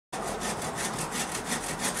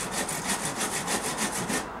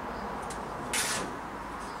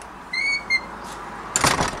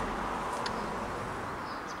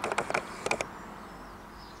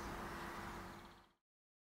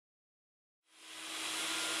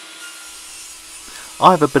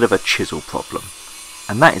I have a bit of a chisel problem,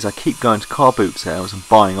 and that is I keep going to car boot sales and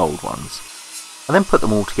buying old ones. I then put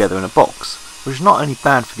them all together in a box, which is not only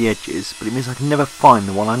bad for the edges, but it means I can never find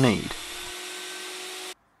the one I need.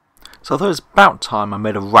 So I thought it was about time I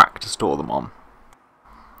made a rack to store them on.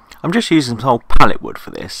 I'm just using some old pallet wood for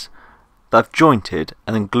this, that I've jointed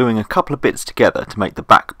and then gluing a couple of bits together to make the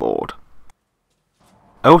backboard.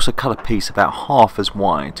 I also cut a piece about half as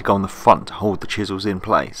wide to go on the front to hold the chisels in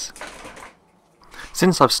place.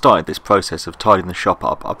 Since I've started this process of tidying the shop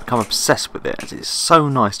up, I've become obsessed with it, as it's so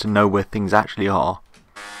nice to know where things actually are.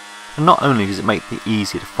 And not only does it make it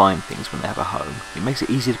easier to find things when they have a home, it makes it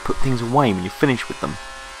easier to put things away when you're finished with them.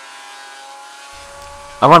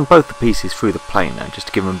 I run both the pieces through the planer just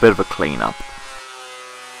to give them a bit of a clean up,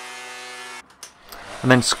 and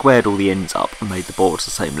then squared all the ends up and made the boards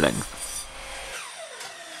the same length.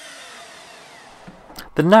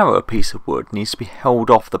 The narrower piece of wood needs to be held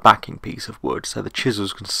off the backing piece of wood so the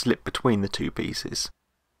chisels can slip between the two pieces.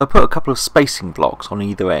 I put a couple of spacing blocks on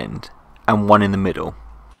either end and one in the middle.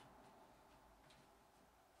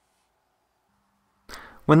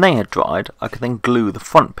 When they had dried, I could then glue the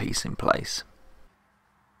front piece in place.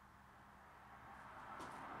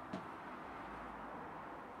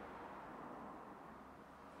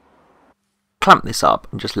 Clamped this up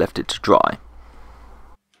and just left it to dry.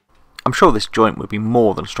 I'm sure this joint would be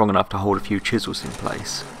more than strong enough to hold a few chisels in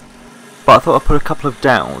place, but I thought I'd put a couple of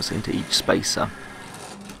dowels into each spacer.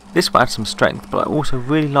 This will add some strength, but I also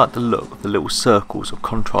really like the look of the little circles of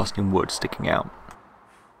contrasting wood sticking out.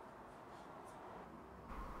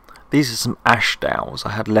 These are some ash dowels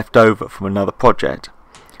I had left over from another project.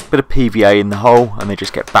 A bit of PVA in the hole and they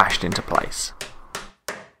just get bashed into place.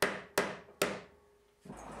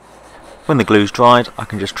 When the glue's dried, I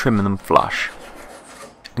can just trim them flush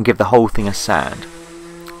and give the whole thing a sand.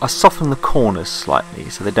 I soften the corners slightly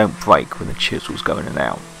so they don't break when the chisels go in and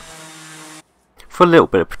out. For a little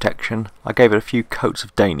bit of protection, I gave it a few coats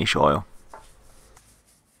of Danish oil.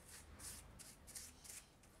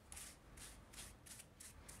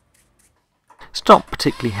 It's not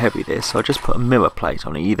particularly heavy this, so I just put a mirror plate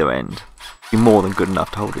on either end. It'll be more than good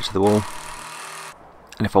enough to hold it to the wall.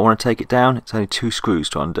 And if I want to take it down, it's only 2 screws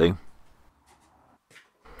to undo.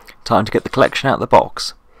 Time to get the collection out of the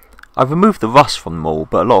box. I've removed the rust from them all,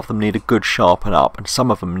 but a lot of them need a good sharpen up and some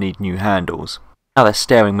of them need new handles. Now they're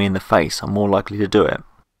staring me in the face, I'm more likely to do it.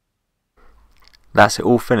 That's it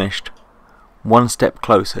all finished. One step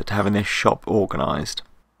closer to having this shop organised.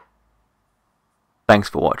 Thanks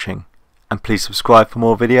for watching, and please subscribe for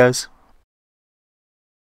more videos.